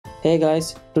Hey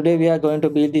guys, today we are going to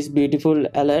build this beautiful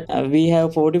alert. We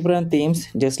have 4 different themes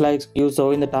just like you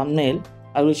saw in the thumbnail.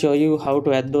 I will show you how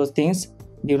to add those things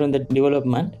during the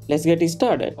development. Let's get it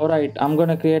started. Alright, I'm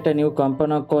gonna create a new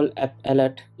component called app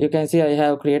alert. You can see I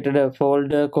have created a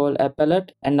folder called app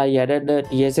alert and I added the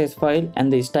TSS file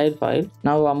and the style file.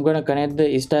 Now I'm gonna connect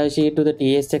the style sheet to the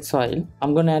TSX file.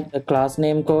 I'm gonna add a class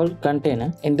name called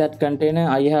container. In that container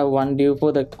I have one div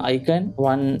for the icon,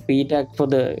 one p tag for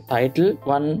the title,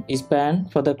 one span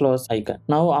for the close icon.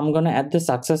 Now I'm gonna add the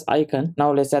success icon.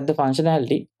 Now let's add the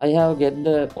functionality. I have get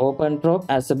the open prop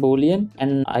as a boolean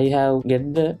and I have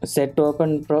get the set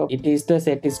open prop. It is the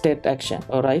set state action.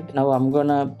 Alright, now I'm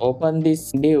gonna open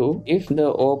this div if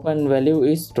the open value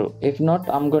is true. If not,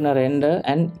 I'm gonna render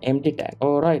an empty tag.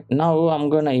 Alright, now I'm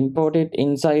gonna import it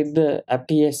inside the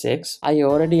app.tsx. I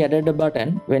already added a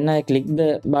button. When I click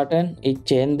the button, it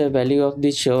changed the value of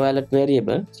the show alert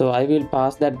variable. So I will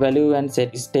pass that value and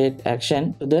set state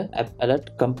action to the app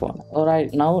alert component.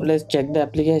 Alright, now let's check the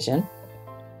application.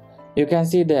 You can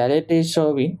see the alert is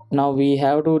showing. Now we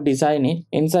have to design it.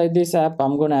 Inside this app,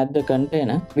 I'm gonna add the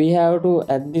container. We have to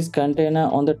add this container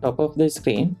on the top of the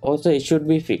screen. Also, it should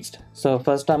be fixed. So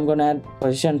first I'm gonna add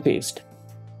position fixed.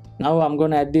 Now I'm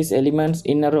gonna add these elements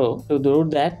in a row. To do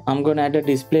that, I'm gonna add a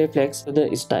display flex to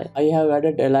the style. I have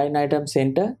added align item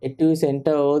center. It will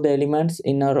center all the elements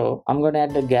in a row. I'm gonna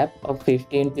add a gap of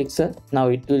 15 pixels. Now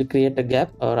it will create a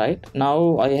gap. Alright.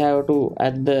 Now I have to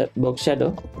add the box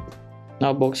shadow.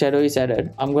 Now box shadow is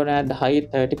added. I'm gonna add the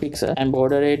height 30 pixels and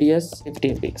border radius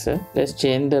 15 pixels. Let's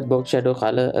change the box shadow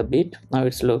color a bit. Now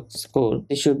it looks cool.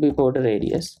 This should be border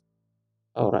radius.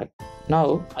 Alright.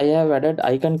 Now I have added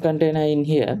icon container in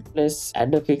here. Let's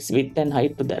add a fixed width and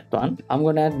height to that one. I'm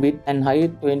gonna add width and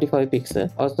height 25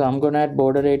 pixels. Also I'm gonna add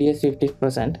border radius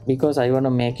 50% because I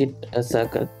wanna make it a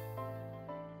circle.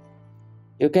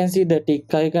 You can see the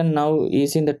tick icon now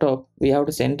is in the top. We have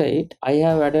to center it. I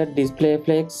have added display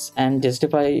flex and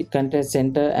justify content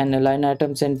center and align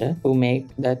item center to make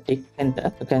that tick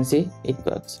center. You can see it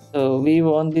works. So we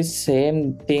want this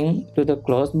same thing to the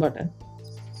close button.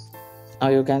 Now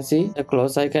you can see the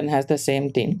close icon has the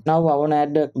same thing. Now I want to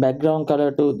add the background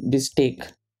color to this tick.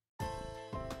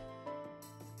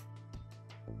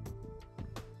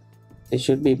 It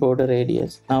should be border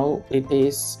radius. Now it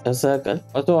is a circle.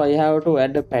 Also I have to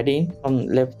add a padding from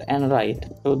left and right.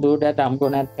 To do that I'm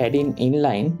gonna add padding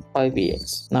inline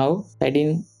 5px. Now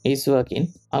padding is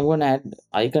working. I'm gonna add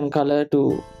icon color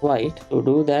to white. To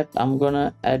do that I'm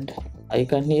gonna add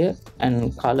icon here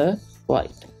and color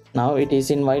white. Now it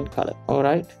is in white color.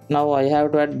 Alright. Now I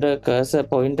have to add the cursor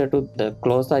pointer to the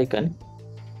close icon.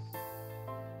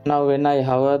 Now when I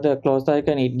hover the close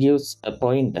icon, it gives a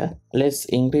pointer. Let's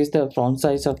increase the font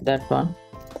size of that one.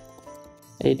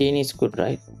 18 is good,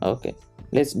 right? Okay.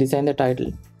 Let's design the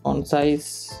title. Font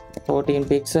size 14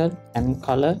 pixel and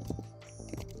color.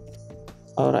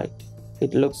 Alright.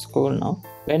 It looks cool now.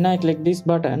 When I click this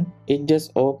button, it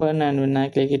just open, and when I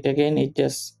click it again, it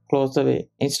just close away.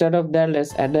 Instead of that,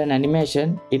 let's add an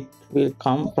animation. It will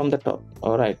come from the top.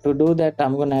 Alright. To do that,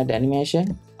 I'm gonna add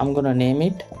animation. I'm gonna name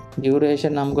it.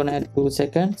 Duration I'm gonna add 2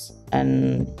 seconds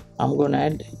and I'm gonna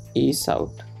add ease out.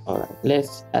 Alright,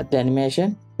 let's add the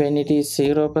animation. When it is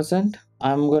 0%,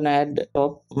 I'm gonna add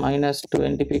top minus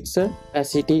 20 pixel,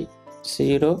 opacity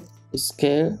 0,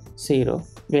 scale 0.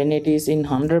 When it is in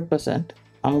 100%,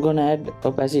 I'm gonna add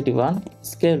opacity 1,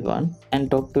 scale 1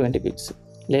 and top 20 pixel.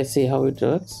 Let's see how it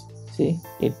works. See,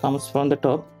 it comes from the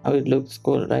top. How it looks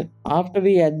cool, right? After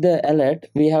we add the alert,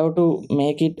 we have to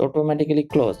make it automatically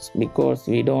close because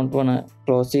we don't wanna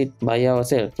close it by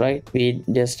ourselves, right? We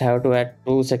just have to add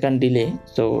 2-second delay.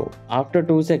 So after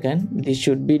 2 seconds, this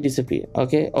should be disappear.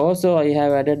 Okay. Also, I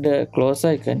have added the close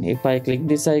icon. If I click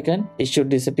this icon, it should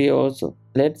disappear also.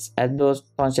 Let's add those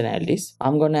functionalities.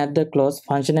 I'm gonna add the close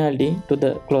functionality to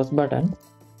the close button.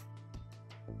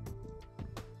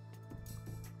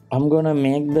 I'm gonna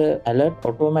make the alert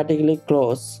automatically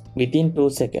close within 2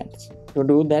 seconds. To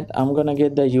do that, I'm gonna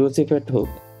get the use effect hook.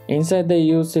 Inside the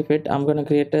use effect, I'm gonna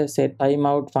create a set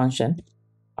timeout function.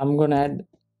 I'm gonna add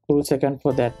 2 seconds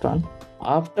for that one.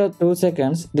 After 2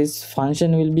 seconds, this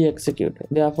function will be executed.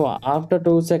 Therefore, after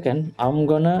 2 seconds, I'm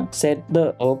gonna set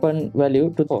the open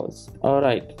value to false.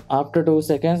 Alright, after 2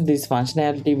 seconds, this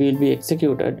functionality will be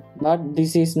executed. but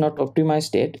this is not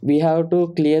optimized yet. We have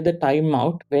to clear the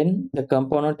timeout when the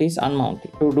component is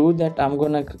unmounted. To do that, I'm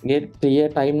gonna get clear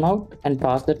timeout and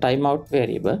pass the timeout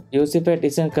variable. Usefet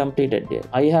isn't completed yet.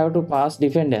 I have to pass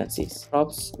dependencies,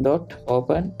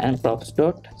 props.open and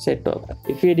props.setOpen.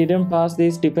 If we didn't pass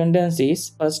these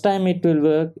dependencies, first time it will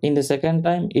work, in the second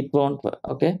time it won't work.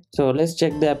 Okay, so let's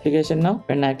check the application now.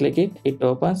 When I click it, it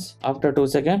opens. After 2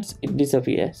 seconds it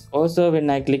disappears. Also when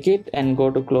I click it and go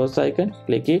to close icon,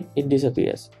 click it, it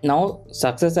disappears. Now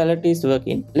success alert is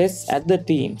working. Let's add the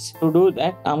themes. To do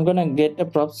that, I'm gonna get a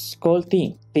props called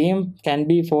theme. Theme can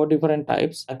be 4 different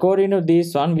types. According to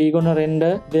this one, we're gonna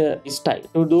render the style.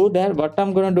 To do that, what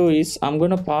I'm gonna do is I'm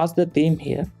gonna pass the theme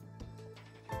here.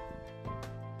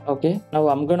 Okay, now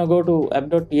I'm gonna go to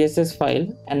app.tss file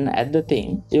and add the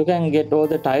theme. You can get all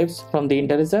the types from the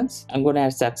intelligence. I'm gonna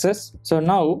add success. So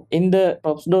now in the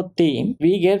props.theme,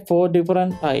 we get 4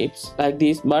 different types like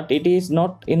this, but it is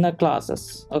not in the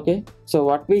classes. Okay, so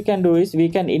what we can do is we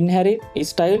can inherit a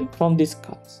style from this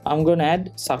class. I'm gonna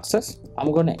add success.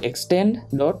 I'm gonna extend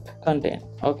dot contain.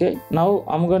 Okay, now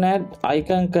I'm gonna add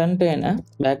icon container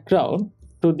background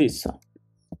to this one.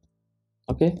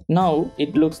 Okay, now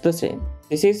it looks the same.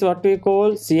 This is what we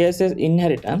call Css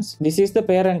Inheritance. This is the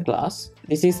parent class.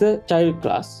 This is the child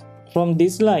class. From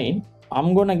this line,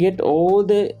 I'm gonna get all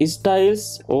the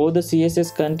styles, all the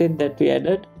CSS content that we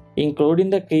added, including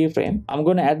the keyframe. I'm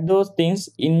gonna add those things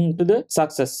into the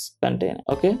success container.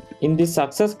 Okay, in this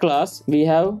success class we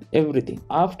have everything.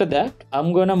 After that,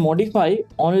 I'm gonna modify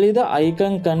only the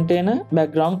icon container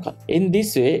background color. In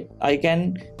this way, I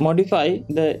can modify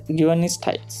the given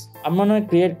styles. I'm gonna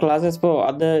create classes for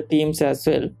other themes as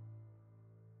well.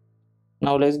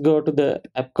 Now let's go to the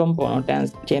app component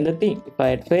and change the theme. If I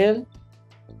hit fail,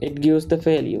 it gives the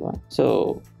failure one.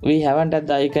 So we haven't added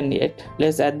the icon yet.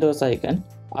 Let's add those icons.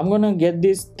 I'm gonna get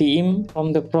this theme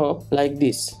from the prop like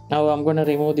this. Now I'm gonna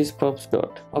remove this props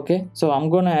dot. Okay, so I'm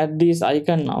gonna add this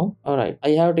icon now. Alright,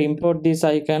 I have to import these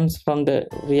icons from the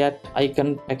React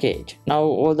icon package. Now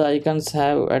all the icons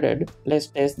have added. Let's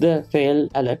test the fail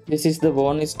alert. This is the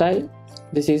warn style.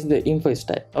 This is the info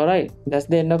style. Alright, that's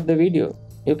the end of the video.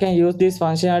 You can use this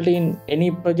functionality in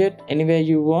any project, anywhere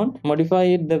you want. Modify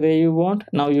it the way you want.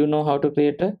 Now you know how to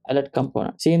create a alert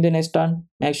component. See you in the next one.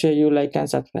 Make sure you like and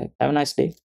subscribe. Have a nice day.